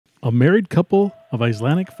A married couple of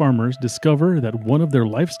Icelandic farmers discover that one of their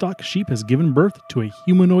livestock sheep has given birth to a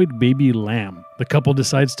humanoid baby lamb. The couple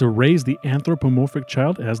decides to raise the anthropomorphic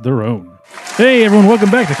child as their own. Hey everyone,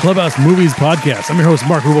 welcome back to Clubhouse Movies Podcast. I'm your host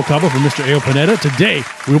Mark Rubalcaba from Mr. A.O. Pineda. Today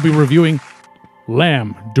we'll be reviewing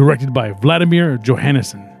Lamb, directed by Vladimir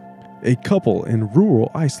Johannesson. A couple in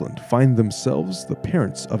rural Iceland find themselves the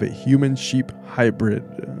parents of a human-sheep hybrid.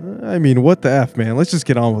 I mean, what the F, man? Let's just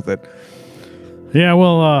get on with it. Yeah,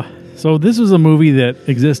 well, so this was a movie that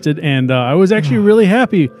existed, and I was actually really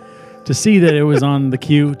happy to see that it was on the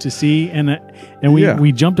queue to see, and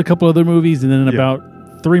we jumped a couple other movies, and then about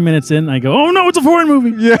 3 minutes in, I go, oh no, it's a foreign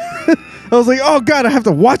movie. Yeah, I was like, oh god, I have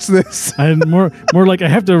to watch this. And more like I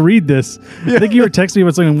have to read this. Yeah. I think you were texting me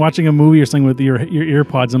about something, watching a movie or something with your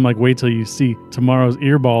earpods. I'm like, wait till you see tomorrow's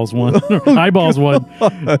earballs one or eyeballs one.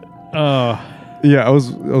 Yeah, I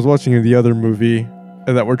was watching the other movie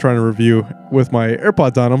that we're trying to review with my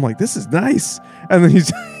AirPods on. I'm like, this is nice. And then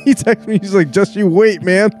he texts me, he's like, just you wait,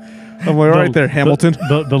 man. I'm like, all right there, Hamilton.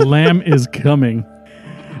 The lamb is coming.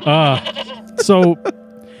 So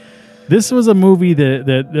this was a movie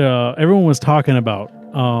that everyone was talking about.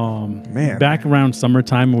 Man, back around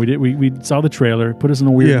summertime, we saw the trailer, put us in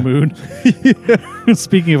a weird mood.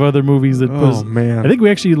 Speaking of other movies that man, I think we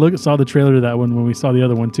actually saw the trailer to that one when we saw the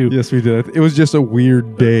other one too. Yes, we did. It was just a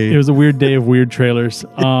weird day. It was a weird day of weird trailers.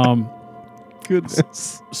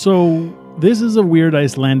 Goodness. So this is a weird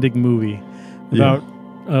Icelandic movie about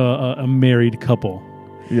a married couple.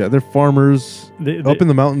 Yeah, they're farmers up in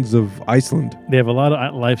the mountains of Iceland. They have a lot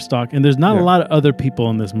of livestock, and there's not a lot of other people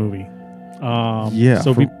in this movie.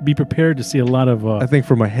 So be prepared to see a lot of... I think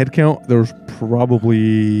for my head count, there was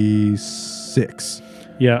probably 6.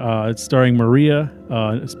 Yeah, it's starring Maria.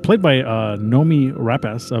 It's played by Nomi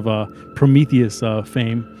Rapace of Prometheus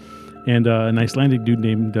fame, and an Icelandic dude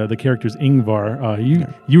named the character's Ingvar.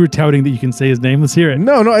 You were touting that you can say his name. Let's hear it.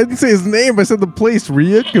 No, I didn't say his name. I said the place,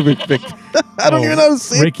 Reykjavik. I don't even know how to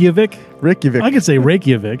say it. Reykjavik? Reykjavik. I could say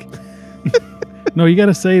Reykjavik. No, you got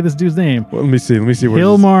to say this dude's name. Well, let me see.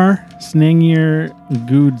 Hilmar Snengir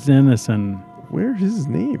Gudzenesen. Where is his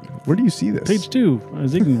name? Where do you see this? Page 2.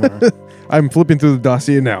 Ingvar. I'm flipping through the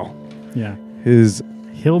dossier now. Yeah. His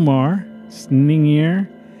Hilmar Snengir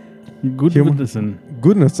Gudzenesen.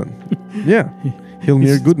 Yeah.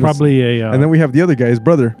 Hilmir Gudnason. Probably a... and then we have the other guy, his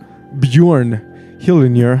brother, Bjorn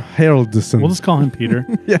Hilmir Haraldsson. We'll just call him Peter.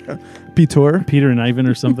 Yeah. Peter and Ivan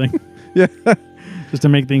or something. Yeah. Just to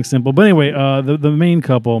make things simple. But anyway, the main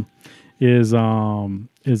couple is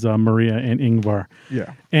Maria and Ingvar.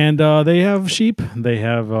 Yeah. And they have sheep. They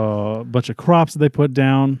have a bunch of crops that they put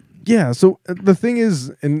down. Yeah. So the thing is,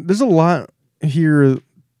 and there's a lot here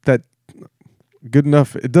that good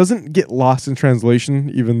enough. It doesn't get lost in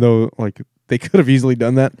translation, even though like they could have easily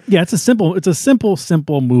done that. Yeah, it's a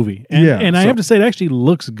simple movie. And I have to say, it actually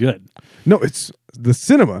looks good. No, the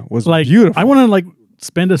cinema was like beautiful. I want to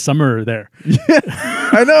spend a summer there. Yeah,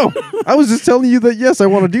 I know. I was just telling you that, yes, I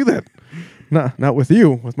want to do that. Not with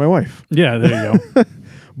you, with my wife. Yeah, there you go.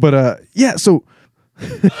 But, yeah, so...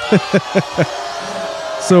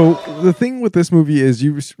 So the thing with this movie is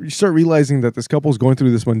you start realizing that this couple is going through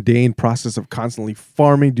this mundane process of constantly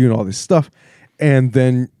farming, doing all this stuff. And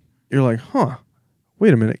then you're like,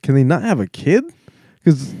 wait a minute. Can they not have a kid?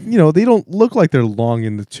 Because, they don't look like they're long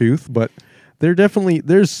in the tooth, but... They're definitely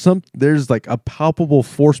there's like a palpable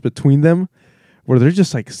force between them where they're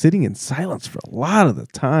just like sitting in silence for a lot of the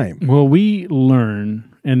time. Well, we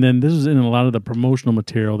learn, and then this is in a lot of the promotional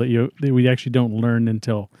material that we actually don't learn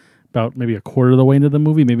until about maybe a quarter of the way into the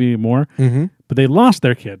movie, maybe more. Mm-hmm. But they lost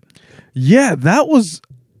their kid. Yeah, that was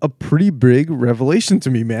a pretty big revelation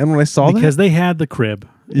to me, man, when I saw that. Because they had the crib.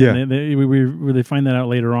 Yeah, and they find that out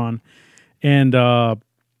later on, and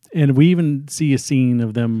we even see a scene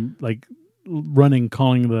of them like running,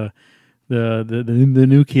 calling the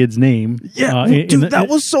new kid's name. Yeah, that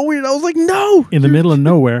was so weird. I was like, no, in the middle of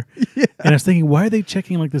nowhere. Yeah. And I was thinking, why are they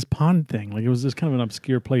checking like this pond thing? Like it was just kind of an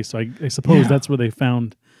obscure place. So I suppose that's where they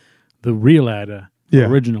found the real Ada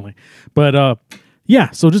originally. But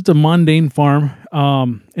so just a mundane farm.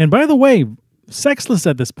 And by the way, sexless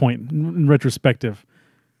at this point in retrospective.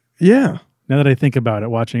 Yeah. Now that I think about it,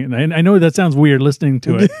 watching it, and I know that sounds weird listening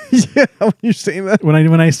to it. Yeah, when you're saying that.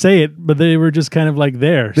 When I say it, but they were just kind of like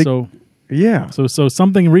there. So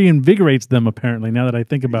something reinvigorates them apparently. Now that I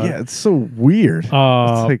think about it, it's so weird. It's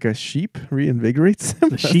like a sheep reinvigorates them.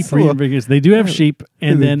 The sheep reinvigorates. They do have sheep,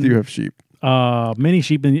 and they do have sheep. Many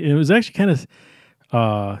sheep, and it was actually kind of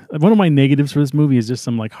one of my negatives for this movie is just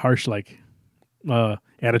some like harsh like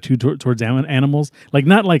attitude towards animals.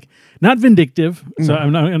 Not vindictive. So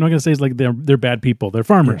I'm not going to say it's like they're bad people. They're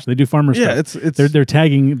farmers. They do farmer stuff. Yeah, they're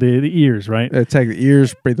tagging the ears, right? Tag the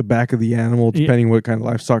ears, spray the back of the animal, depending what kind of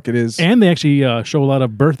livestock it is. And they actually show a lot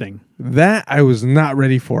of birthing. That I was not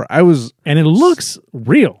ready for. And it looks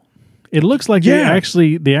real. It looks like they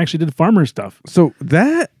actually did farmer stuff. So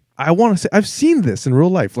that I want to say I've seen this in real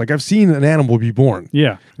life. Like I've seen an animal be born.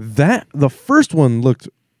 Yeah. The first one looked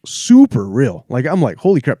super real. Like I'm like,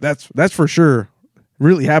 holy crap, that's for sure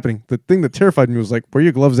really happening. The thing that terrified me was like, where are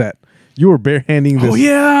your gloves at? You were barehanding this. Oh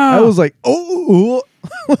yeah. I was like, oh,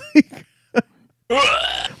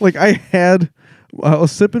 like I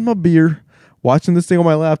was sipping my beer, watching this thing on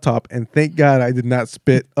my laptop, and thank God I did not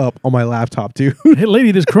spit up on my laptop, dude. Hey,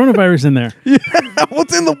 lady, there's coronavirus in there. Yeah,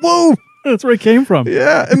 what's in the womb? That's where it came from.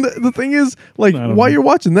 Yeah, and the thing is, like, while you're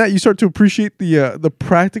watching that, you start to appreciate the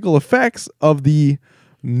practical effects of the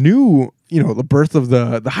new, the birth of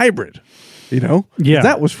the hybrid. Yeah,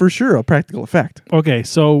 that was for sure a practical effect. Okay,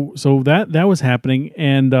 so that was happening,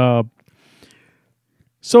 and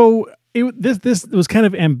this was kind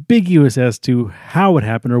of ambiguous as to how it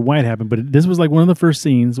happened or why it happened, but this was like one of the first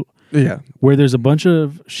scenes. Yeah, where there's a bunch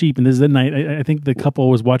of sheep, and this is at night. I think the couple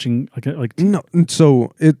was watching no.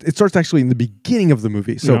 So it starts actually in the beginning of the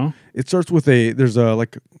movie. So it starts with there's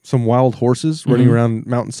some wild horses running around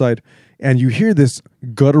mountainside, and you hear this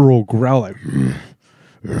guttural growl like,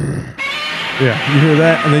 yeah, you hear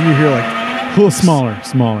that, and then you hear like hoofs,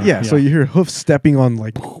 smaller. Yeah, so you hear hoofs stepping on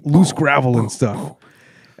like loose gravel and stuff.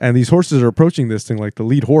 And these horses are approaching this thing, like the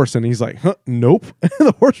lead horse, and he's like, nope. And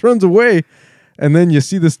the horse runs away. And then you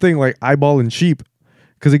see this thing like eyeballing sheep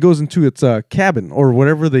because it goes into its cabin or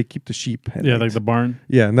whatever they keep the sheep. Yeah, like the barn.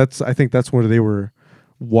 Yeah, and I think that's where they were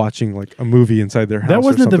watching like a movie inside their house. That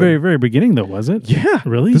wasn't at the very, very beginning, though, was it? Yeah.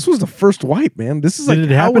 Really? This was the first wipe, man. This is Did it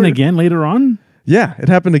happen again later on? Yeah, it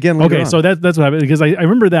happened again later on. Okay, so that's what happened because I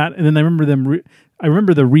remember that, and then I remember I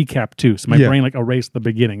remember the recap too. So my brain like erased the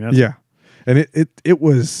beginning. And it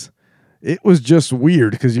was just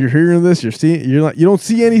weird because you're hearing this, you don't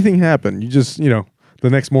see anything happen. You just, the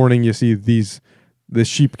next morning you see the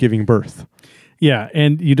sheep giving birth. Yeah,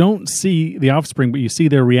 and you don't see the offspring, but you see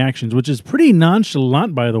their reactions, which is pretty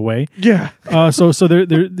nonchalant, by the way. Yeah. So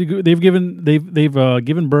they've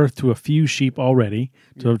given birth to a few sheep already,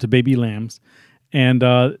 to baby lambs, and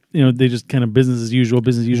they just kind of business as usual.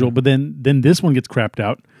 But then this one gets crapped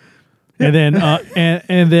out, and then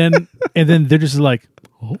and then they're just like,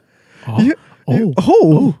 like you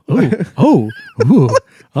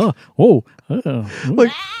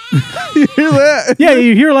hear that? Yeah,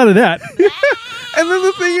 you hear a lot of that. And then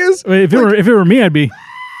the thing is, if it were me, I'd be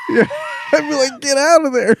like, get out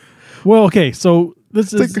of there. Well, okay, so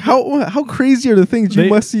this is like how crazy are the things you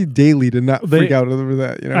must see daily to not freak out over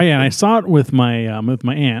that? I saw it with my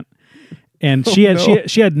aunt. And she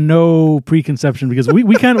had no preconception because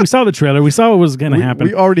we saw the trailer. We saw what was going to happen.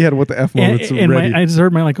 We already had what the F moments ready. I just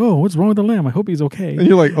heard my oh, what's wrong with the lamb? I hope he's okay. And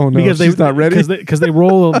you're like, oh no, because she's not ready. Because they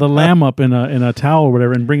roll the lamb up in a towel or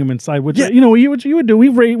whatever and bring him inside. Which what you would do.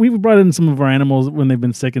 We've brought in some of our animals when they've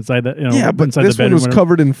been sick inside that. But inside this the bed one was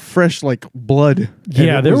covered in fresh like blood.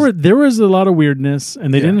 Yeah, there was a lot of weirdness,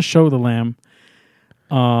 and they didn't show the lamb.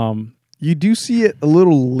 You do see it a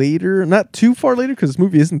little later, not too far later, because this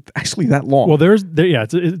movie isn't actually that long. Well,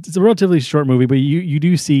 it's a relatively short movie, but you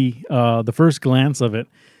do see the first glance of it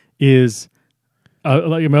is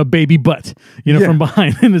like a baby butt, from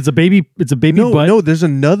behind, and it's a baby butt. No, there's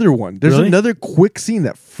another one. There's another quick scene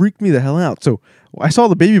that freaked me the hell out. So I saw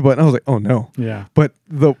the baby butt, and I was like, oh no. Yeah. But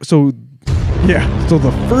so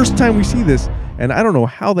the first time we see this, and I don't know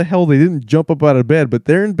how the hell they didn't jump up out of bed, but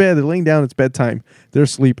they're in bed, they're laying down, it's bedtime, they're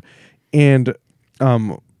asleep. And,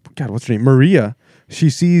 God, what's her name? Maria.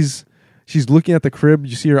 She's looking at the crib.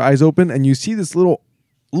 You see her eyes open, and you see this little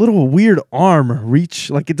weird arm reach.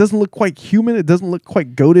 Like it doesn't look quite human. It doesn't look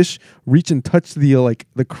quite goatish. Reach and touch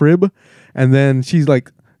the crib, and then she's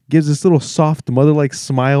like gives this little soft mother-like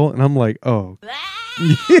smile, and I'm like, oh.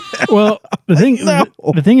 Yeah. Well, the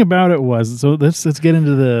thing about it was, so let's get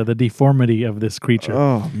into the deformity of this creature.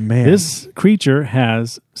 Oh man, this creature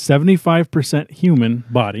has 75% human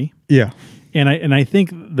body. Yeah, and I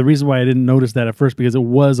think the reason why I didn't notice that at first because it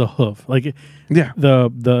was a hoof. Like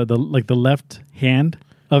the left hand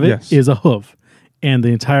of it is a hoof, and the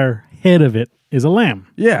entire head of it is a lamb.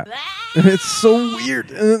 Yeah. And it's so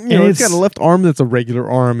weird. And, it's got a left arm that's a regular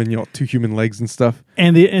arm and, two human legs and stuff.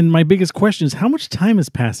 And my biggest question is how much time is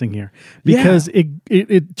passing here? Because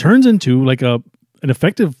it turns into like an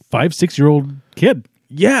effective 5-6-year-old kid.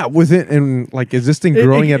 Yeah, with it. And like, is this thing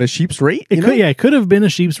growing at a sheep's rate? It could have been a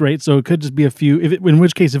sheep's rate. So it could just be in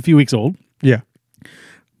which case a few weeks old. Yeah.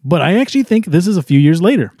 But I actually think this is a few years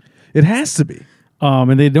later. It has to be.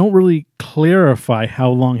 And they don't really clarify how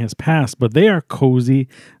long has passed, but they are cozy.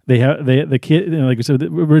 The kid, like we said,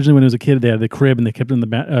 originally when it was a kid, they had the crib and they kept it in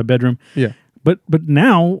the bedroom. Yeah. But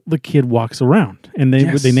now the kid walks around, and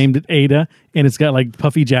they named it Ada, and it's got like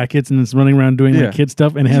puffy jackets, and it's running around doing like kid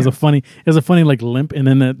stuff, and it has a funny like limp, and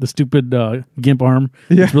then the stupid gimp arm.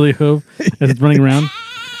 Yeah. It's really hoof as it's running around.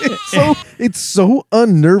 It's so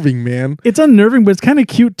unnerving, man. It's unnerving, but it's kind of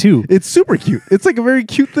cute too. It's super cute. It's like a very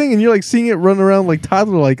cute thing, and you're like seeing it run around like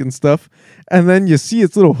toddler-like and stuff, and then you see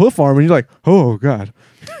its little hoof arm, and you're like, oh god.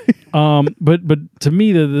 But to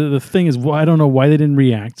me, the thing is, I don't know why they didn't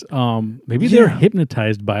react. Maybe they're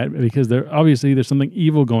hypnotized by it because there's something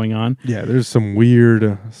evil going on. Yeah, there's some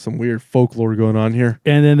weird folklore going on here.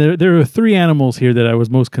 And then there are three animals here that I was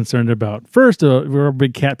most concerned about. First, we're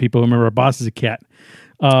big cat people. Remember, our boss is a cat.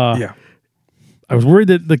 Yeah. I was worried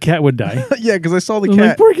that the cat would die. Yeah, because I saw the cat.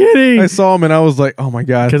 Like, poor kitty. I saw him and I was like, oh my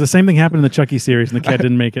god. Because the same thing happened in the Chucky series and the cat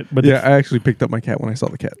didn't make it. But I actually picked up my cat when I saw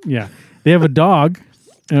the cat. Yeah. They have a dog,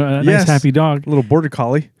 a nice happy dog. A little border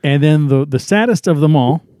collie. And then the saddest of them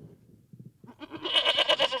all,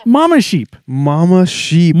 Mama Sheep. Mama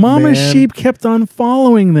Sheep, Mama Sheep kept on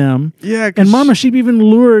following them. Yeah. And Mama Sheep even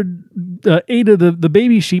lured Ada, the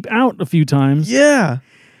baby sheep, out a few times. Yeah.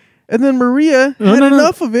 And then Maria had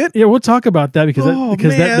enough of it. Yeah, we'll talk about that because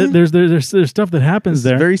there's stuff that happens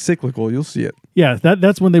there. Very cyclical. You'll see it. Yeah,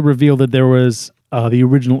 that's when they revealed that there was the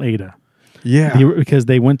original Ada. Yeah, because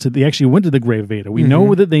they actually went to the grave of Ada. We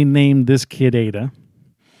know that they named this kid Ada.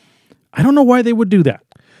 I don't know why they would do that.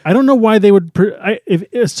 I don't know why they would.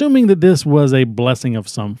 Assuming that this was a blessing of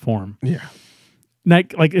some form. Yeah,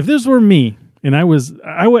 like if this were me and I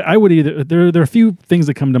would either. There are a few things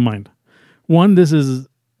that come to mind. One, this is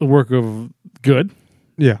the work of good.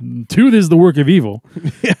 Yeah. 2, this is the work of evil.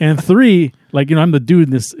 Yeah. And 3, I'm the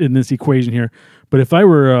dude in this equation here. But if I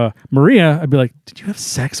were Maria, I'd be like, did you have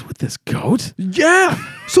sex with this goat? Yeah.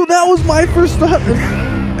 So that was my first thought.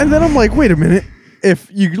 And then I'm like, wait a minute. If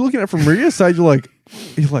you're looking at it from Maria's side, you're like,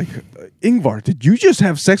 Ingvar, did you just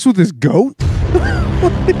have sex with this goat?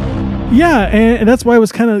 Yeah, and that's why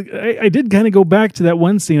I did kind of go back to that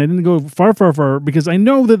one scene. I didn't go far, because I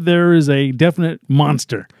know that there is a definite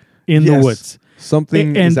monster in the woods.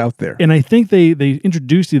 Something is out there. And I think they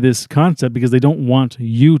introduced you this concept because they don't want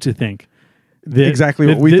you to think that, exactly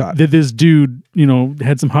what we thought. That this dude,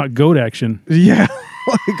 had some hot goat action. Yeah.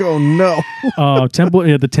 Like, oh no.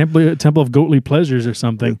 The temple of goatly pleasures or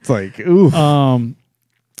something. It's like, ooh.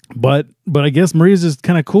 But I guess Maria's just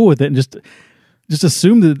kind of cool with it and just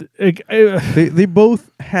assumed that they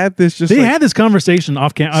both had this. They had this conversation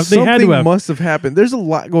off camera. They had to have. Must have happened. There's a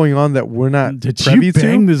lot going on that we're not. Did you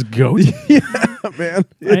bang this goat? Yeah, man.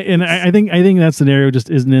 I think that scenario just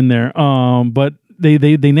isn't in there. But they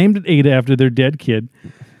named it Ada after their dead kid.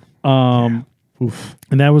 Oof.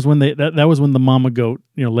 And that was when that was when the mama goat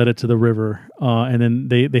led it to the river. And then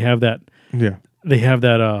they have that. Yeah. They have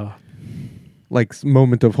that. Like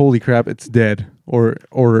moment of holy crap, it's dead. Or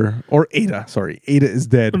Ada. Sorry, Ada is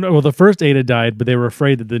dead. Well, the first Ada died, but they were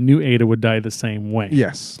afraid that the new Ada would die the same way.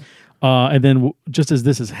 Yes. And then just as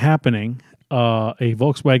this is happening, a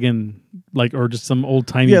Volkswagen, or just some old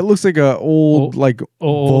timey. Yeah, it looks like a old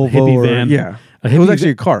Volvo hippie van. Yeah. It was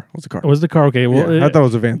actually a car. It was a car. Was the car? Okay. Well, I thought it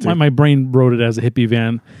was a van too. My brain wrote it as a hippie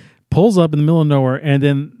van. Pulls up in the middle of nowhere, and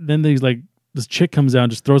then there's this chick comes out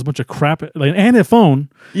and just throws a bunch of crap and a phone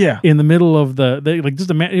in the middle of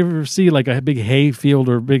you ever see a big hay field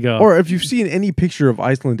or big or if you've seen any picture of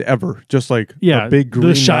Iceland ever, just a big green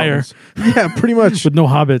the Shire. Yeah, pretty much. With no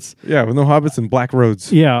hobbits. Yeah, with no hobbits and black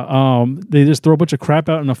roads. Yeah, they just throw a bunch of crap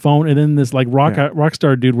out on a phone, and then this rock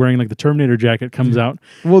star dude wearing the Terminator jacket comes out.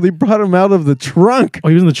 Well, they brought him out of the trunk. Oh,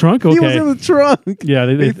 he was in the trunk? Okay. He was in the trunk. Yeah,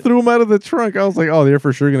 they threw him out of the trunk. I was like, oh, they're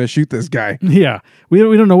for sure going to shoot this guy. Yeah. We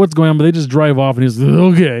don't know what's going on, but they just drive off, and he's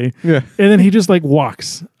okay. Yeah. And then he just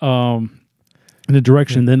walks in a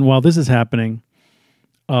direction. Then while this is happening,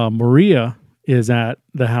 Maria is at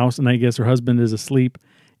the house, and I guess her husband is asleep,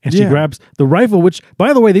 and she grabs the rifle, which,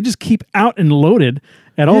 by the way, they just keep out and loaded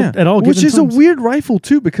at all which is times. A weird rifle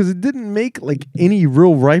too, because it didn't make any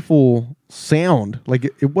real rifle sound.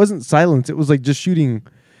 It wasn't silence. It was just shooting.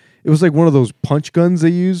 It was one of those punch guns they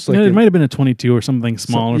use. It might have been a 22 or something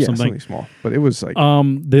small something small. But it was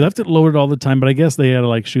they left it loaded all the time, but I guess they had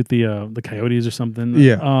to shoot the coyotes or something.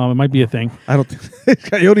 Yeah. It might be a thing. I don't think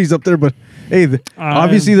coyotes up there, but hey,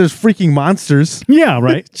 obviously there's freaking monsters. Yeah,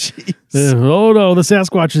 right. Jeez. Oh no, the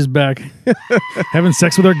Sasquatch is back. Having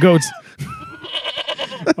sex with our goats.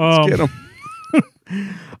 Let's get them.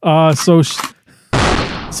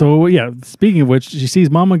 So yeah, speaking of which, she sees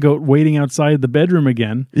Mama Goat waiting outside the bedroom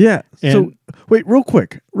again. Yeah. And- So wait, real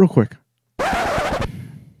quick.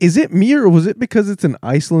 Is it me or was it because it's in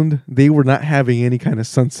Iceland they were not having any kind of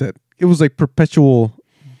sunset? It was like perpetual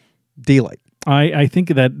daylight. I think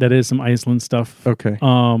that is some Iceland stuff. Okay.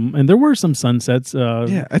 And there were some sunsets. I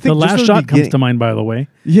think the last just shot the comes beginning. to mind, by the way,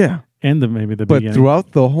 Yeah. and maybe the But beginning.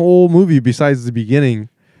 throughout the whole movie, besides the beginning,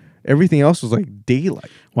 everything else was like daylight.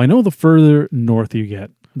 Well, I know the further north you get,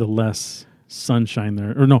 the less sunshine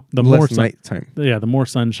there, or no, the more Less nighttime. Yeah, the more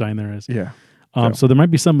sunshine there is. Yeah. So there might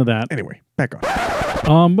be some of that. Anyway, back on.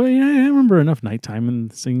 But yeah, I remember enough nighttime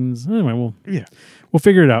and scenes. Anyway, we'll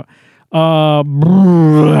figure it out. But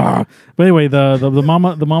anyway,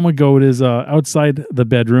 the mama goat is outside the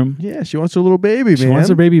bedroom. Yeah, she wants her little baby, She man. wants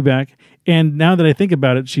her baby back. And now that I think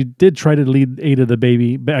about it, she did try to lead Ada the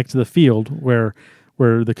baby back to the field where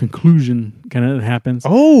the conclusion kind of happens.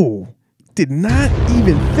 Oh, did not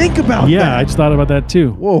even think about that. Yeah, I just thought about that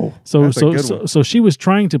too. Whoa. So that's a good one. so she was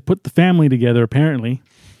trying to put the family together. Apparently,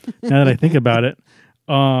 now that I think about it,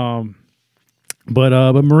 but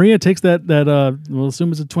Maria takes that we'll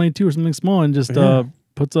assume it's a 22 or something small and just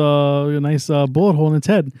puts a nice bullet hole in its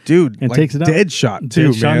head, Dude, and like takes it out. dead shot too,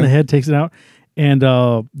 man. Shot in the head, takes it out, and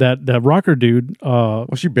that rocker dude. Well,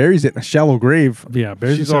 she buries it in a shallow grave. Yeah,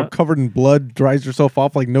 buries she's it all out. covered in blood, dries herself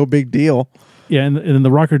off like no big deal. Yeah, and then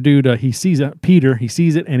the rocker dude, he sees it, Peter, he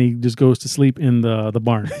sees it, and he just goes to sleep in the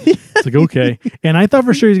barn. It's like, okay. And I thought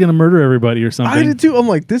for sure he's going to murder everybody or something. I did too. I'm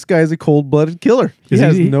like, this guy's a cold-blooded killer. He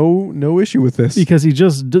has no issue with this. Because he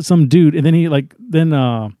just did some dude, and then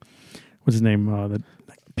what's his name?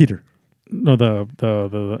 Peter. No, the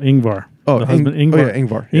Ingvar. Oh, the husband, Ingvar. Oh, yeah,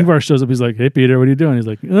 Ingvar. Yeah. Ingvar shows up. He's like, "Hey, Peter, what are you doing?" He's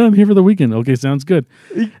like, "Oh, I'm here for the weekend." Okay, sounds good.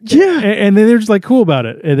 Yeah. And then they're just like cool about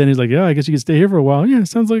it. And then he's like, "Yeah, I guess you can stay here for a while." Yeah,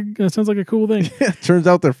 sounds like a cool thing. Turns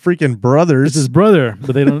out they're freaking brothers. It's his brother,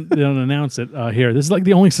 but they don't announce it here. This is like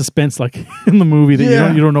the only suspense like in the movie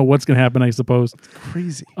that you don't know what's gonna happen. I suppose. It's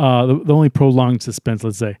crazy. The only prolonged suspense,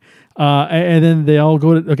 let's say. And then they all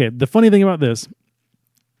go to. Okay, the funny thing about this,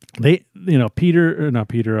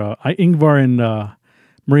 Ingvar and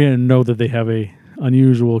Maria know that they have a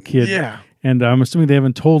unusual kid. Yeah. And I'm assuming they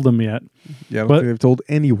haven't told them yet. Yeah, I don't But think they've told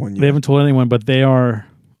anyone yet. They haven't told anyone, but they are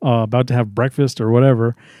about to have breakfast or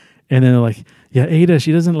whatever. And then they're like, "Yeah, Ada,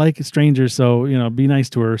 she doesn't like strangers, so be nice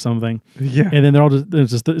to her or something." Yeah. And then they're all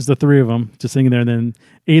it's the three of them just sitting there, and then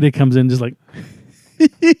Ada comes in just like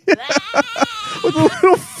with the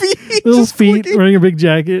little feet. wearing a big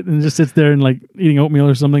jacket, and just sits there and like eating oatmeal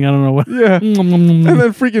or something. I don't know what. Yeah. And then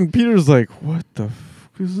freaking Peter's like, "What the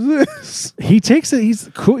fuck is this?" He takes it. He's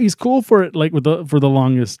cool. He's cool for it. Like for the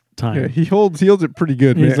longest time. Yeah, he holds it pretty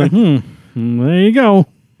good, He's man. like, there you go.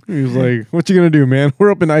 He was like, "What you gonna do, man?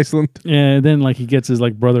 We're up in Iceland." And then like he gets his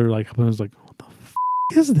like brother like up and was like, "What the f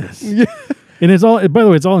is this?" Yeah. And it's all. By the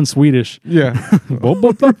way, it's all in Swedish. Yeah. Or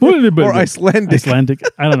Or Icelandic. Icelandic.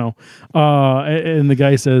 I don't know. And the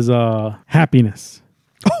guy says, "Happiness.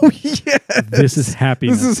 Oh yeah. This is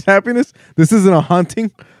happiness. This is happiness. This isn't a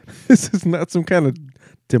haunting. This is not some kind of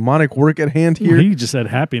demonic work at hand here. He just said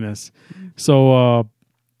happiness. So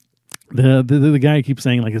the guy keeps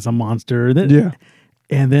saying like it's a monster. Yeah.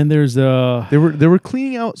 And then there's They were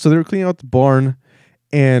cleaning out. So they were cleaning out the barn,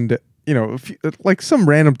 and like some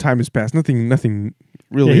random time has passed. Nothing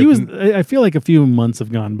really. Yeah, he was. I feel like a few months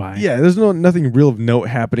have gone by. Yeah, there's nothing real of note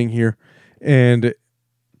happening here, and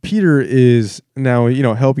Peter is now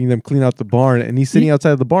helping them clean out the barn, and he's sitting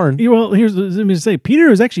outside of the barn. Well, let me just say, Peter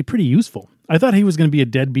is actually pretty useful. I thought he was going to be a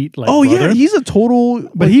deadbeat brother. Yeah, he's a total.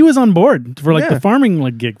 But he was on board for the farming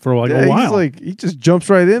gig for a while. He just jumps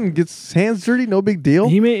right in and gets his hands dirty, no big deal.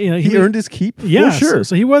 He earned his keep. Yeah, for sure.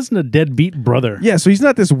 So he wasn't a deadbeat brother. Yeah, so he's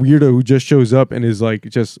not this weirdo who just shows up and is like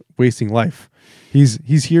just wasting life. He's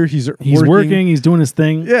here. He's working. He's doing his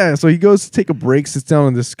thing. Yeah, so he goes to take a break, sits down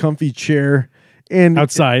in this comfy chair. And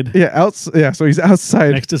outside. Yeah, so he's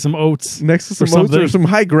outside. Next to some oats. Or some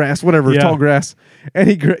high grass, whatever, tall grass. And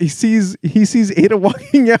he sees Ada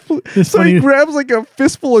walking out. He grabs like a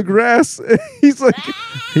fistful of grass. And he's like,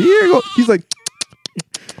 "Here you go." He's like,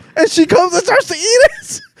 and she comes and starts to eat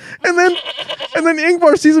it. And then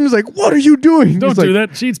Ingvar sees him. He's like, "What are you doing?" Don't do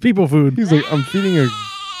that. She eats people food. He's like, I'm feeding a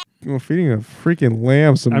freaking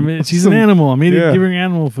lamb. She's an animal. I'm giving her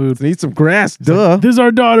animal food. To eat some grass. Duh. This is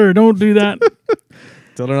our daughter. Don't do that.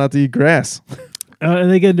 Tell her not to eat grass.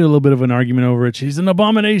 And they get into a little bit of an argument over it. She's an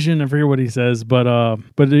abomination. I forget what he says, but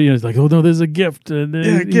it's like, "Oh no, there's a gift." A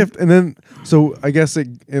gift. And then so I guess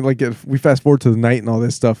if we fast forward to the night and all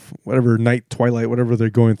this stuff, whatever night, twilight, whatever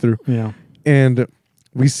they're going through. Yeah. And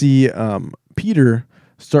we see Peter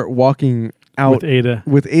start walking out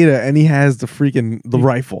with Ada, and he has the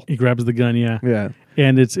rifle. He grabs the gun, Yeah.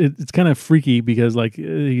 And it's kind of freaky because like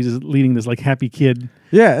he's just leading this like happy kid.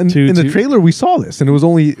 Yeah, and in the trailer we saw this, and it was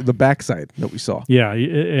only the backside that we saw. Yeah,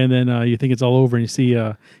 and then you think it's all over, and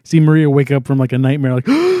you see Maria wake up from like a nightmare, like,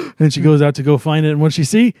 and she goes out to go find it, and what she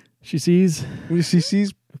sees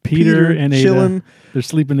Peter and chilling. Ada. They're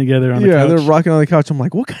sleeping together on the couch. Yeah, they're rocking on the couch. I'm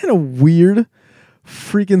like, what kind of weird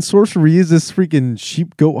freaking sorcery is this freaking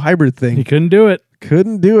sheep goat hybrid thing? He couldn't do it.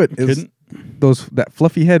 That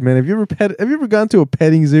fluffy head, man. Have you ever gone to a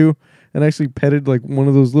petting zoo and actually petted like one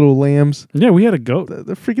of those little lambs? Yeah, we had a goat.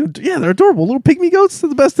 They're adorable. Little pygmy goats. They're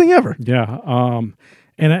the best thing ever. Yeah.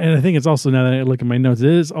 And I think it's also, now that I look at my notes, it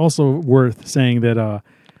is also worth saying that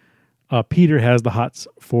Peter has the hots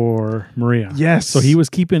for Maria. Yes. So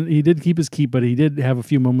he did keep his keep, but he did have a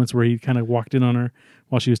few moments where he kind of walked in on her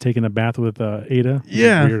while she was taking a bath with Ada.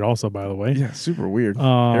 Yeah. Weird also, by the way. Yeah, super weird.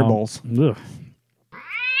 Hairballs. Ugh.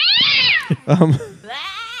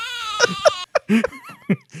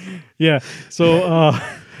 Yeah. So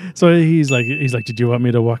he's like, did you want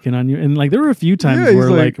me to walk in on you? And like, there were a few times where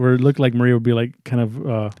it looked like Maria would be like kind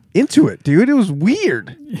of into it, dude. It was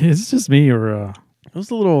weird. Is it just me or it was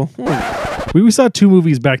a little. We saw two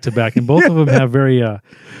movies back to back, and both of them have very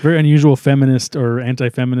unusual feminist or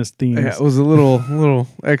anti-feminist themes. Yeah, it was a little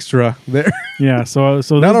extra there. Yeah, so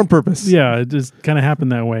not on purpose. Yeah, it just kind of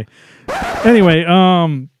happened that way. Anyway,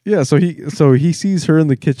 yeah, so he sees her in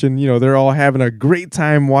the kitchen. You know, they're all having a great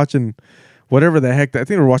time watching whatever the heck. I think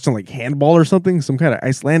they were watching like handball or something, some kind of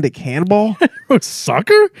Icelandic handball.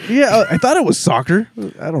 Soccer? Yeah, I thought it was soccer.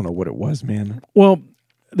 I don't know what it was, man. Well,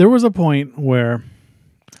 there was a point where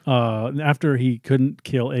after he couldn't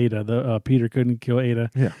kill Ada, Peter couldn't kill Ada.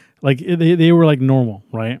 Yeah. Like they were like normal,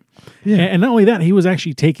 right? Yeah. And not only that, he was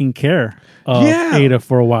actually taking care of Ada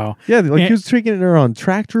for a while. Yeah, he was taking her on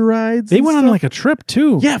tractor rides. They went on like a trip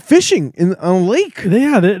too. Yeah, fishing on a lake.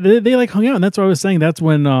 They like hung out, and that's what I was saying. That's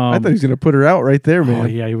when I thought he was gonna put her out right there, man. Oh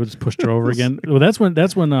yeah, he would just pushed her over again. Well, that's when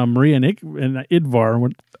Maria and Idvar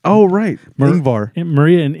went. Oh right, Ingvar.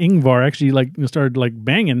 Maria and Ingvar actually like started like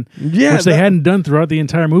banging, yeah, which they hadn't done throughout the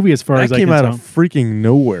entire movie, as far as I can tell. That came out of freaking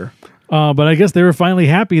nowhere. But I guess they were finally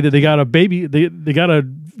happy that they got a baby. They got a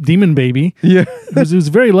demon baby. Yeah, who's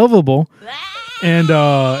very lovable, and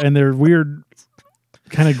their weird,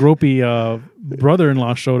 kind of gropey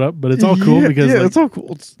brother-in-law showed up. But it's all cool because it's all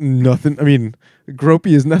cool. It's nothing. I mean,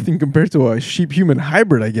 gropey is nothing compared to a sheep-human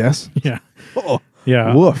hybrid, I guess. Yeah. Oh,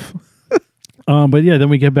 yeah. Woof. But yeah, then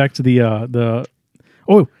we get back to the.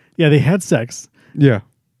 Oh yeah, they had sex. Yeah,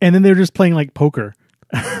 and then they were just playing like poker.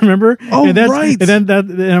 Remember? Oh, right. And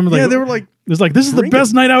I'm like, yeah, they were like, it was like, this is the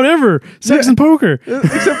best night out ever. Sex and poker.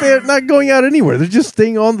 Except they're not going out anywhere. They're just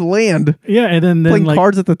staying on the land. Yeah, and then playing like,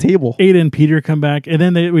 cards at the table. Ada and Peter come back, and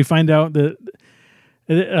then we find out that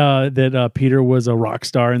Peter was a rock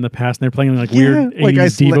star in the past, and they're playing like weird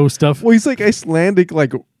 80s Devo stuff. Well, he's like Icelandic,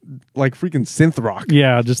 like freaking synth rock.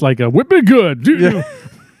 Yeah, just like a whip it good. Yeah.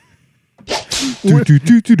 Whip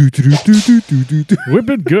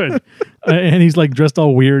it good. And he's like dressed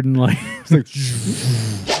all weird and like,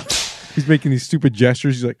 he's making these stupid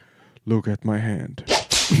gestures. He's like, look at my hand.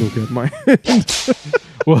 Look at my hand.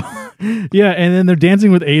 Well, yeah, and then they're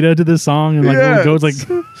dancing with Ada to this song, and like little goats, like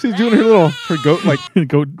she's doing her goat like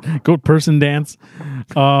goat person dance.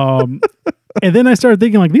 And then I started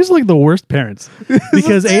thinking like, these are like the worst parents,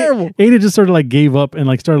 because Ada just sort of like gave up and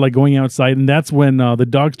like started like going outside, and that's when the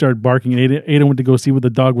dog started barking, and Ada went to go see what the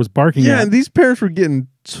dog was barking at. Yeah, and these parents were getting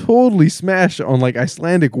totally smashed on like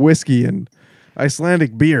Icelandic whiskey and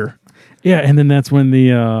Icelandic beer. Yeah, and then that's when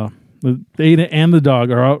the Ada and the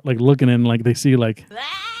dog are out like looking, and like they see like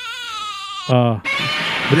the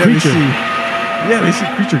creature. They see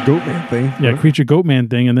creature goat man thing. Yeah, creature goat man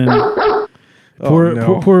thing, and then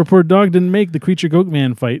poor dog didn't make the creature goat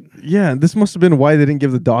man fight. Yeah, this must have been why they didn't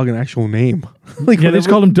give the dog an actual name. They just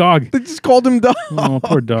called him Dog. They just called him Dog. Oh,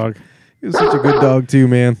 poor dog. He was such a good dog too,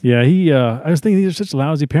 man. Yeah, I was thinking these are such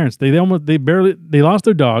lousy parents. They lost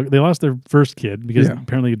their dog. They lost their first kid because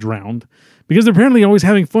apparently it drowned. Because they're apparently always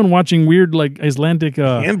having fun watching weird like Icelandic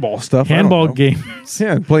handball stuff, handball games.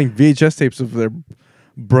 Yeah, and playing VHS tapes of their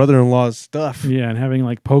brother-in-law's stuff. Yeah, and having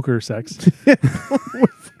like poker sex.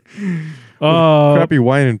 Crappy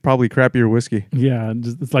wine and probably crappier whiskey. Yeah,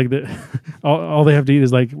 it's like all they have to eat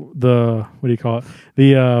is like what do you call it?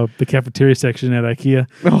 The cafeteria section at IKEA.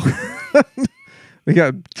 Oh. They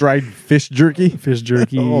got dried fish jerky. And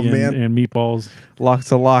meatballs.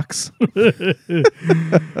 Lots of locks.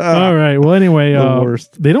 All right. Well, anyway, the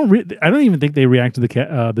worst. They don't. I don't even think they react to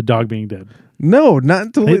the dog being dead. No, not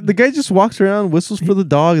until the guy just walks around, whistles for the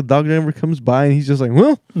dog. The dog never comes by, and he's just like,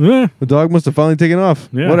 well, the dog must have finally taken off.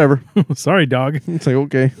 Yeah. Whatever. Sorry, dog. It's like,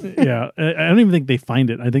 okay. Yeah. I don't even think they find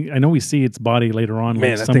it. I know we see its body later on,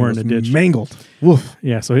 Man, like somewhere in the ditch. Mangled. Woof.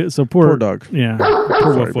 Yeah. So poor dog. Yeah.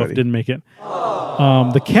 Poor Woof didn't make it.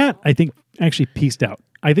 The cat, I think, actually pieced out.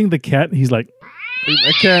 I think the cat, he's like,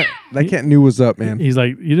 that cat knew what's up, man. He's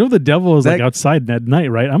like, the devil is like outside at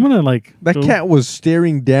night, right? I'm gonna like that cat was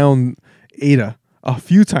staring down Ada a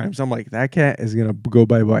few times. I'm like, that cat is gonna go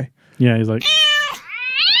bye. Yeah, he's like,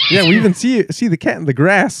 yeah. We even see the cat in the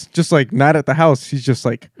grass, just like not at the house. He's just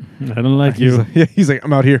like, I don't like you. He's like,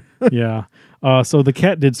 I'm out here. Yeah. So the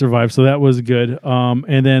cat did survive, so that was good.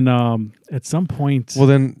 And then at some point, well,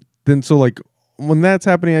 then so like. When that's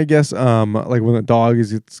happening, I guess, like when the dog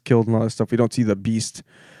gets killed and all that stuff, we don't see the beast.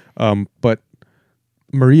 But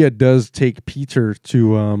Maria does take Peter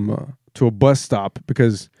to a bus stop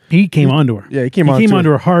because he came onto her. Yeah, he came onto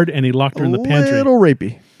her hard, and he locked her in the pantry. A little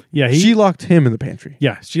rapey. Yeah, she locked him in the pantry.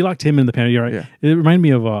 Yeah, she locked him in the pantry. You're right. Yeah. It reminded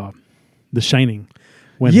me of The Shining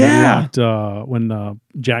when when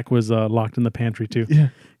Jack was locked in the pantry too. Yeah,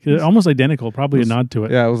 almost identical. Probably a nod to it.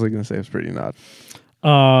 Yeah, I was like going to say it's pretty nod.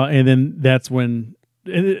 And then that's when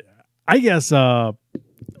I guess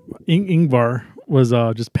Ingvar was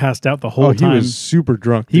just passed out the whole time. He was super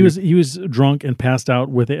drunk. He was drunk and passed out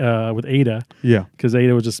with Ada. Yeah, because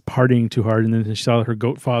Ada was just partying too hard, and then she saw her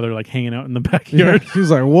goat father like hanging out in the backyard. Yeah. She was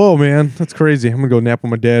like, "Whoa, man, that's crazy! I'm gonna go nap with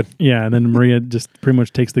my dad." Yeah, and then Maria just pretty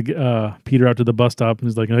much takes the Peter out to the bus stop and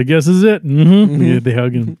is like, "I guess this is it." Mm-hmm. Yeah, they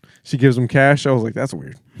hug and she gives him cash. I was like, "That's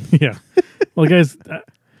weird." Yeah, well, guys.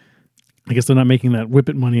 I guess they're not making that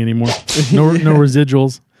whippet money anymore. No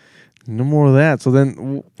residuals. No more of that. So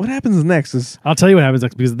then what happens next is... I'll tell you what happens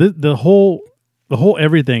next, because the whole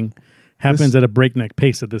everything happens at a breakneck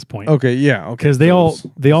pace at this point. Okay, yeah. Okay. Because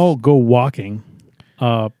they all go walking.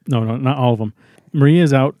 No, not all of them.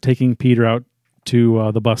 Maria's out taking Peter out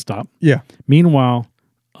to the bus stop. Yeah. Meanwhile,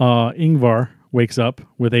 Ingvar wakes up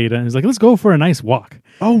with Ada and he's like, let's go for a nice walk.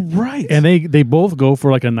 Oh, right. And they both go for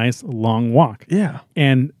like a nice long walk. Yeah.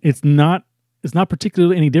 And it's not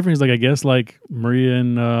particularly any different. It's like, I guess like Maria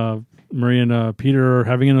and Peter are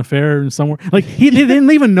having an affair somewhere. Like they didn't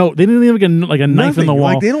leave a note. They didn't leave like a knife in the wall.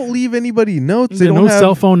 Like they don't leave anybody notes. They don't no have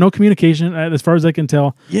cell phone, no communication, as far as I can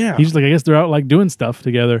tell. Yeah. He's just like, I guess they're out like doing stuff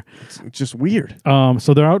together. It's just weird.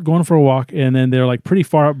 So they're out going for a walk, and then they're like pretty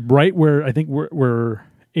far up, right where I think where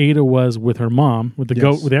Ada was with her mom, with the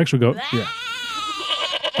goat, with the actual goat. Yeah.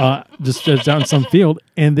 Just out in some field,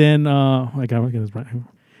 and then I gotta get this right.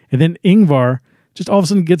 And then Ingvar just all of a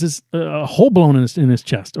sudden gets a hole blown in his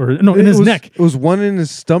chest, or no, in his neck. It was one in his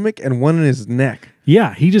stomach and one in his neck.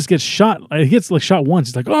 Yeah, he just gets shot. He gets like shot once.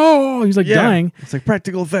 He's like, oh, he's like dying. It's like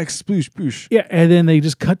practical effects, sploosh, sploosh. Yeah, and then they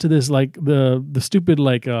just cut to this like the stupid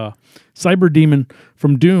like cyber demon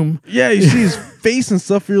from Doom. Yeah, you see his face and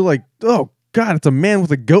stuff. You're like, oh God, it's a man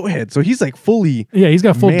with a goat head. So he's like fully. Yeah, he's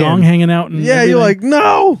got full dong hanging out. And everything. You're like,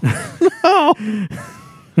 no, no.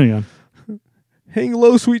 Hang on. Hang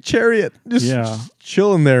low, sweet chariot. Just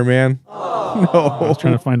chilling there, man. Oh. No. I was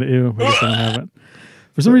trying to find it. Ew, I just don't have it.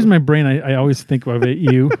 For some reason, my brain, I always think of it,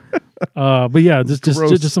 you. But yeah,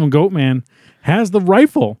 just some goat man has the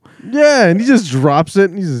rifle. Yeah, and he just drops it,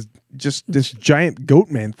 and he's just this giant goat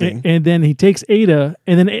man thing. And then he takes Ada,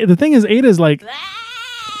 and then the thing is, Ada's like,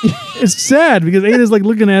 it's sad because Ada's like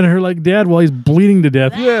looking at her like dad while he's bleeding to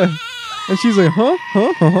death. Yeah. And she's like, huh?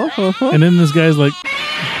 And then this guy's like,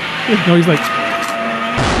 no, he's like, yeah.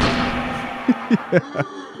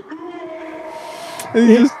 And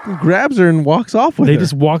he just grabs her and walks off with her. They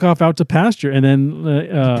just walk off out to pasture, and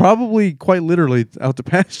then probably quite literally out to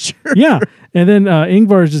pasture. Yeah, and then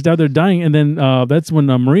Ingvar is just out there dying, and then that's when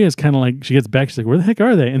Maria's kind of like, she gets back. She's like, "Where the heck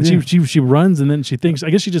are they?" And she runs, and then she thinks,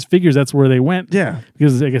 I guess she just figures that's where they went. Yeah,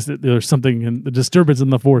 because I guess there's something in the disturbance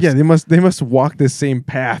in the force. Yeah, they must walk this same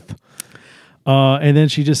path. And then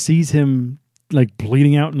she just sees him like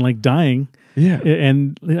bleeding out and like dying. Yeah.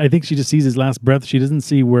 And I think she just sees his last breath. She doesn't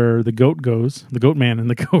see where the goat goes, the goat man and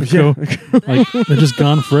the goat go. Like, they're just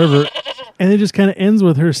gone forever. And it just kind of ends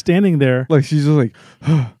with her standing there. Like, she's just like,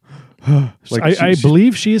 I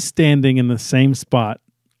believe she is standing in the same spot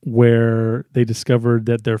where they discovered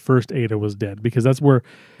that their first Ada was dead, because that's where...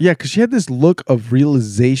 Yeah, because she had this look of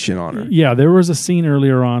realization on her. Yeah, there was a scene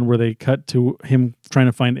earlier on where they cut to him trying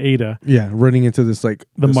to find Ada. Yeah, running into this, like...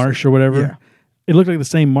 The marsh or whatever. Yeah. It looked like the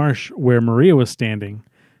same marsh where Maria was standing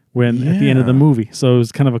at the end of the movie. So it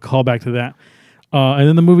was kind of a callback to that. And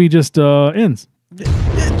then the movie just ends. It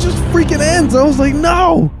just freaking ends. I was like,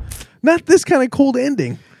 no, not this kind of cold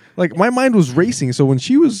ending. Like, my mind was racing. So when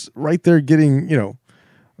she was right there getting,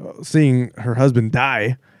 seeing her husband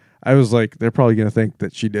die, I was like, they're probably going to think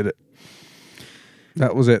that she did it.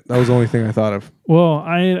 That was it. That was the only thing I thought of. Well,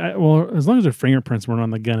 well, as long as her fingerprints weren't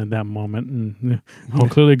on the gun at that moment, and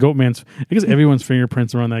clearly Goatman's. I guess everyone's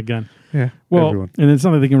fingerprints are on that gun. Yeah. Well, everyone. and it's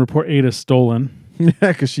not like they can report Ada stolen. Yeah,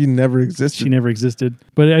 because she never existed. She never existed.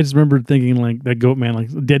 But I just remember thinking like that Goatman,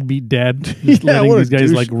 like deadbeat dad, just Yeah, letting what a these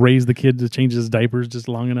guys douche. like raise the kid to change his diapers just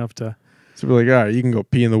long enough to. So we're like, all right, you can go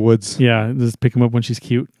pee in the woods. Yeah, just pick him up when she's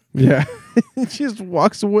cute. Yeah. She just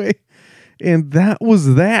walks away. And that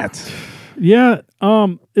was that. Yeah,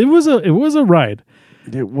 it was a ride.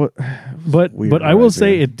 But I will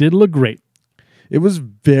say it did look great. It was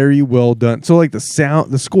very well done. So like the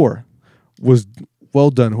score was well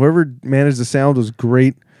done. Whoever managed the sound was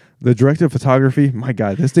great. The directed photography, my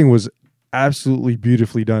God, this thing was absolutely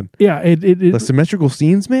beautifully done. Yeah, the symmetrical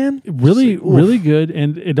scenes, man, really good.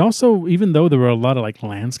 And it also, even though there were a lot of like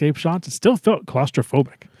landscape shots, it still felt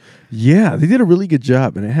claustrophobic. Yeah, they did a really good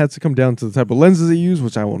job, and it had to come down to the type of lenses they use,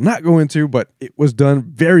 which I will not go into, but it was done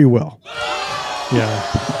very well. Yeah,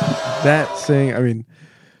 that saying, I mean,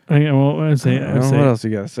 what else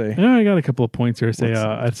you gotta say? Yeah, I got a couple of points here. I'd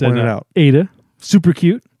say out. Ada, super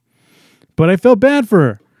cute, but I felt bad for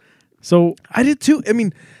her. So I did too. I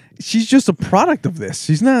mean, she's just a product of this.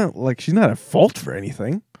 She's not at fault for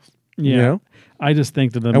anything. Yeah, you know? I just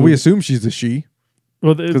think that we assume she's a she.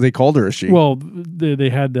 Well, because they called her a she. Well,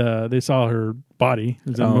 they saw her body.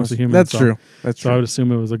 Mostly human. That's true. So I would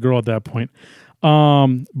assume it was a girl at that point.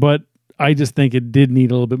 But I just think it did need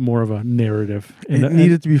a little bit more of a narrative. It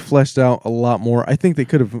needed to be fleshed out a lot more. I think they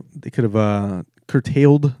could have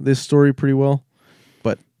curtailed this story pretty well.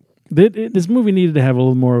 But this movie needed to have a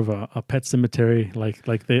little more of a pet cemetery, like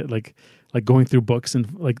going through books and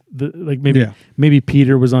maybe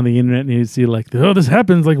Peter was on the internet and he'd see like, oh, this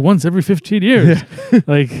happens like once every 15 years. Yeah.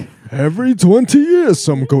 Like every 20 years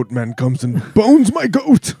some goat man comes and bones my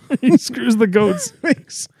goat. He screws the goats.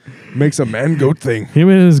 Makes a man goat thing. Him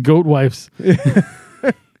and his goat wives.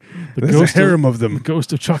 There's a harem of them. The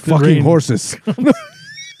ghost of chocolate fucking rain. Horses.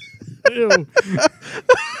 Ew.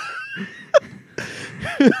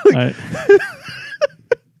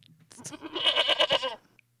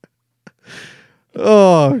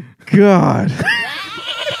 Oh God.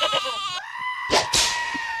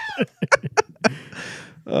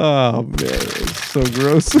 Oh man, it's so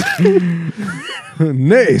gross.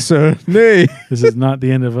 Nay, sir, nay. This is not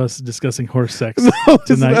the end of us discussing horse sex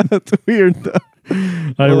tonight. It's weird though.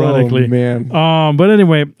 Ironically, oh, man. But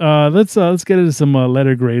anyway, let's get into some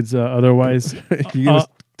letter grades. Otherwise, you gonna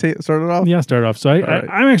start it off? Yeah, start off. So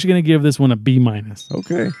I'm actually going to give this one a B-.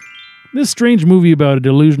 Okay. This strange movie about a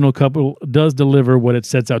delusional couple does deliver what it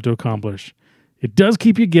sets out to accomplish. It does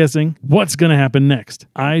keep you guessing what's going to happen next.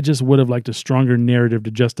 I just would have liked a stronger narrative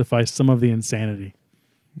to justify some of the insanity.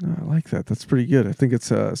 No, I like that. That's pretty good. I think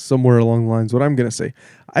it's somewhere along the lines what I'm going to say.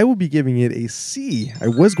 I will be giving it a C. I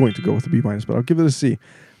was going to go with a B-, but I'll give it a C.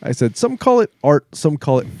 I said some call it art, some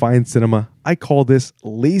call it fine cinema. I call this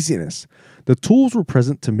laziness. The tools were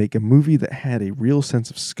present to make a movie that had a real sense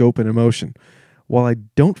of scope and emotion. While I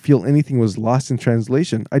don't feel anything was lost in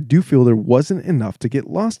translation, I do feel there wasn't enough to get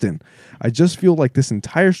lost in. I just feel like this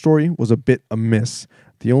entire story was a bit amiss.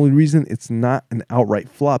 The only reason it's not an outright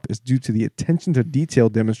flop is due to the attention to detail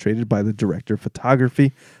demonstrated by the director of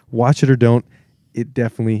photography. Watch it or don't, it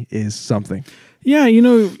definitely is something. Yeah, you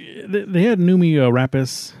know, they had Numi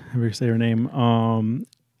Rapis, however you say her name,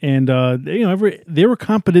 and they were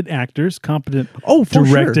competent actors, competent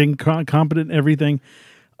directing, competent everything.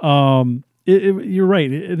 You're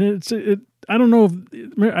right. I don't know if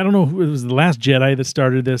it was The Last Jedi that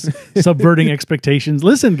started this, subverting expectations.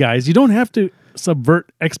 Listen, guys, you don't have to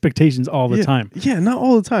subvert expectations all the time. Yeah, not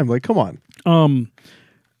all the time. Like, come on.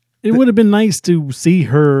 It would have been nice to see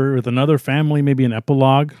her with another family, maybe an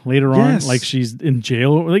epilogue later on, like she's in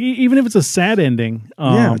jail. Like even if it's a sad ending.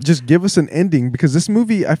 Just give us an ending, because this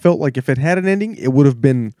movie, I felt like if it had an ending, it would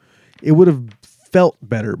have felt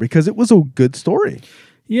better because it was a good story.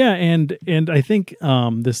 Yeah, and I think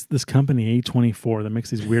this company A24 that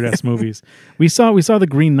makes these weird ass movies, we saw The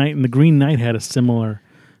Green Knight, and The Green Knight had a similar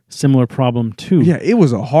problem too. Yeah, it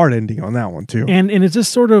was a hard ending on that one too. And it's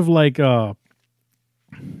just sort of like I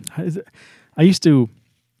used to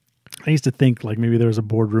think like maybe there was a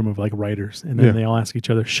boardroom of like writers, and then they all ask each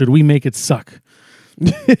other, should we make it suck?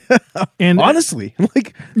 And honestly,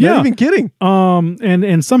 like, not even kidding.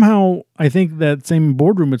 And somehow I think that same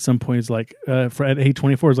boardroom at some point is like, at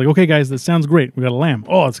A24 is like, okay, guys, that sounds great. We got a lamb.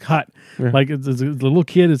 Oh, it's hot. Yeah. Like it's the little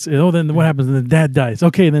kid. Then what happens? And the dad dies.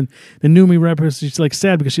 Okay, then the Numi rapper, she's like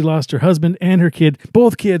sad because she lost her husband and her kid,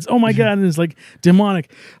 both kids. Oh my God. And it's like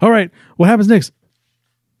demonic. All right, what happens next?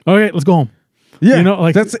 Okay, let's go home. Yeah, You know,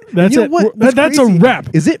 like that's it. What? That's a crazy. wrap.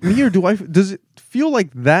 Is it me or does it feel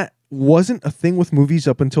like that wasn't a thing with movies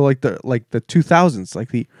up until like the 2000s,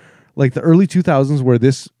 like the early 2000s, where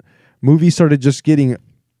this movie started just getting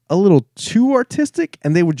a little too artistic,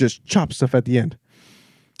 and they would just chop stuff at the end.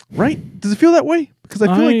 Right? Does it feel that way? Because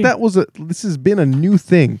I feel like this has been a new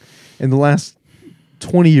thing in the last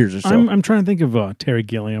 20 years or so. I'm trying to think of Terry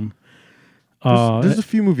Gilliam. There's a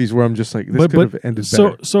few movies where I'm just like, this could have ended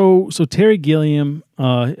better. So Terry Gilliam,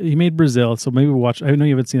 he made Brazil, so maybe we'll watch. I know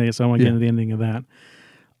you haven't seen it, so I want to get into the ending of that.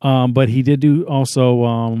 But he did do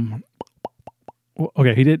also.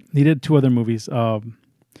 Okay, he did two other movies.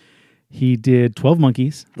 He did 12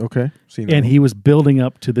 Monkeys. Okay, and he was building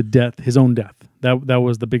up to his own death. That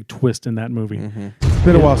was the big twist in that movie. Mm-hmm. It's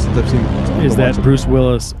been a while since I've seen it. Is that Bruce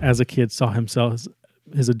Willis, as a kid, saw himself,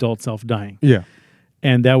 his adult self dying. Yeah.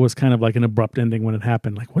 And that was kind of like an abrupt ending when it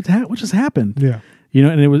happened. Like, what just happened? Yeah. You know,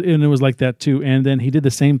 and it was like that too. And then he did the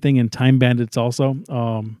same thing in Time Bandits also.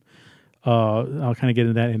 I'll kind of get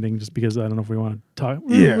into that ending just because I don't know if we want to talk.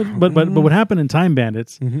 Yeah. But what happened in Time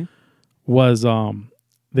Bandits was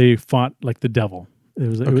they fought like the devil.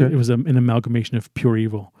 It was an amalgamation of pure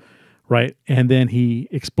evil, right? And then he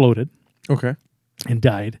exploded. Okay. And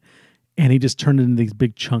died, and he just turned into these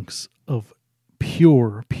big chunks of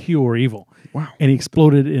pure evil. Wow. And he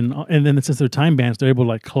exploded and then since they're time bands, they're able to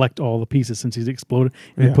like collect all the pieces since he's exploded,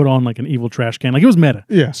 and they put on like an evil trash can. Like, it was meta.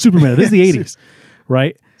 Yeah. Super meta. This is the 80s,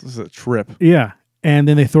 right? This is a trip. Yeah. And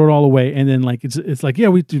then they throw it all away, and then like it's like, yeah,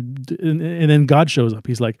 we do, and then God shows up.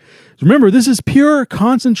 He's like, remember, this is pure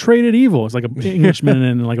concentrated evil. It's like an Englishman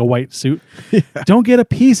in like a white suit. Yeah. Don't get a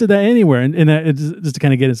piece of that anywhere. And it's just to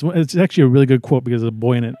kind of get it. It's actually a really good quote because there's a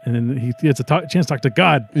boy in it, and then he gets a chance to talk to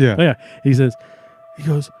God. Yeah, yeah. He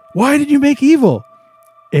goes, why did you make evil?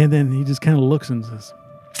 And then he just kind of looks and says,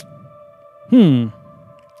 I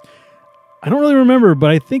don't really remember,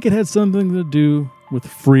 but I think it had something to do with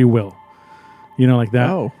free will. You know, like that.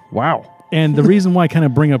 Oh, wow. And the reason why I kind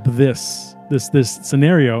of bring up this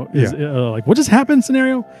scenario is like, what just happened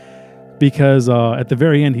scenario? Because at the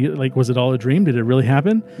very end, he like, was it all a dream? Did it really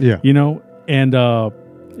happen? Yeah. You know, and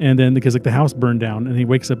then because like the house burned down, and he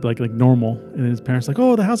wakes up like normal, and his parents are like,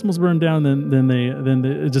 oh, the house almost burned down. Then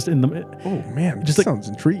they just in the oh man, just like, sounds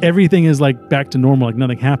intriguing. Everything is like back to normal, like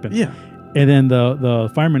nothing happened. Yeah. And then the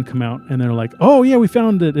firemen come out, and they're like, oh yeah, we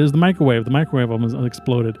found it. It was the microwave. The microwave almost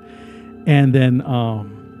exploded. And then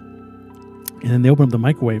they open up the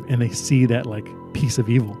microwave, and they see that like piece of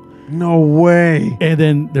evil. No way. And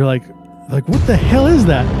then they're like, what the hell is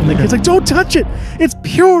that? And the kid's like, don't touch it. It's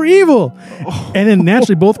pure evil. Oh. And then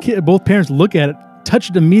naturally, both parents look at it,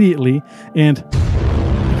 touch it immediately, and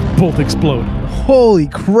both explode. Holy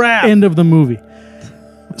crap! End of the movie.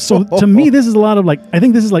 So to me, this is a lot of like, I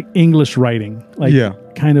think this is like English writing, like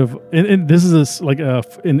kind of, and this is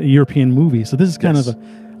in a European movie. So this is kind of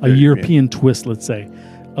a European twist, let's say,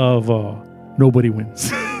 of nobody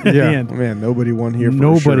wins. Yeah, man, nobody won here.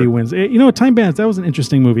 Nobody wins. You know, Time Bandits, that was an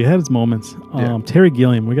interesting movie. It had its moments. Terry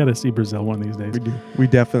Gilliam, we got to see Brazil one of these days. We do. We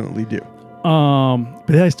definitely do.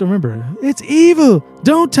 But I still remember, it's evil.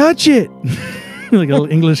 Don't touch it. Like an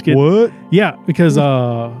English kid. What? Yeah, because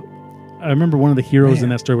I remember one of the heroes in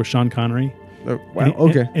that story was Sean Connery. Oh, wow.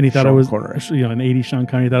 Okay. And he thought Sean it was, Connery. you know, an 80s Sean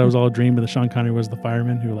Connery. He thought it was all a dream, but the Sean Connery was the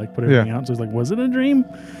fireman who like put everything out. So he's like, was it a dream?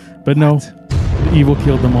 But no, the evil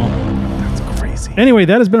killed them all. That's crazy. Anyway,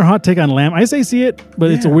 that has been our hot take on Lamb. I say see it,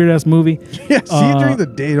 but it's a weird ass movie. Yeah, see it during the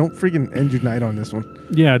day. Don't freaking end your night on this one.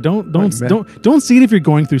 Yeah, don't see it if you're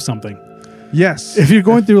going through something. Yes. If you're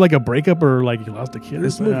going through like a breakup or like you lost a kid,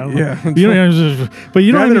 this movie, you know, but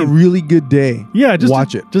you know, having a really good day. Yeah, just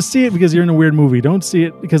watch it. Just see it because you're in a weird movie. Don't see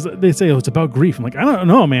it because they say, "Oh, it's about grief." I'm like, I don't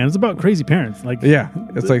know, man. It's about crazy parents. Like, yeah,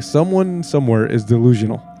 it's like someone somewhere is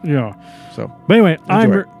delusional. Yeah. So, but anyway,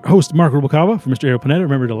 I'm your host Mark Rubalcaba from Mr. Aero Panetta.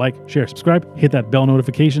 Remember to like, share, subscribe, hit that bell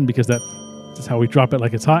notification because that's how we drop it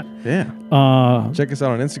like it's hot. Yeah. Check us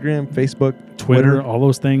out on Instagram, Facebook, Twitter, all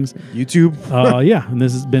those things. YouTube. Yeah. And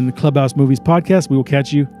this has been Clubhouse Movies Podcast. We will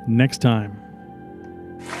catch you next time.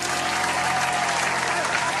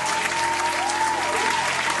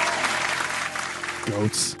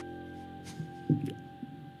 Goats.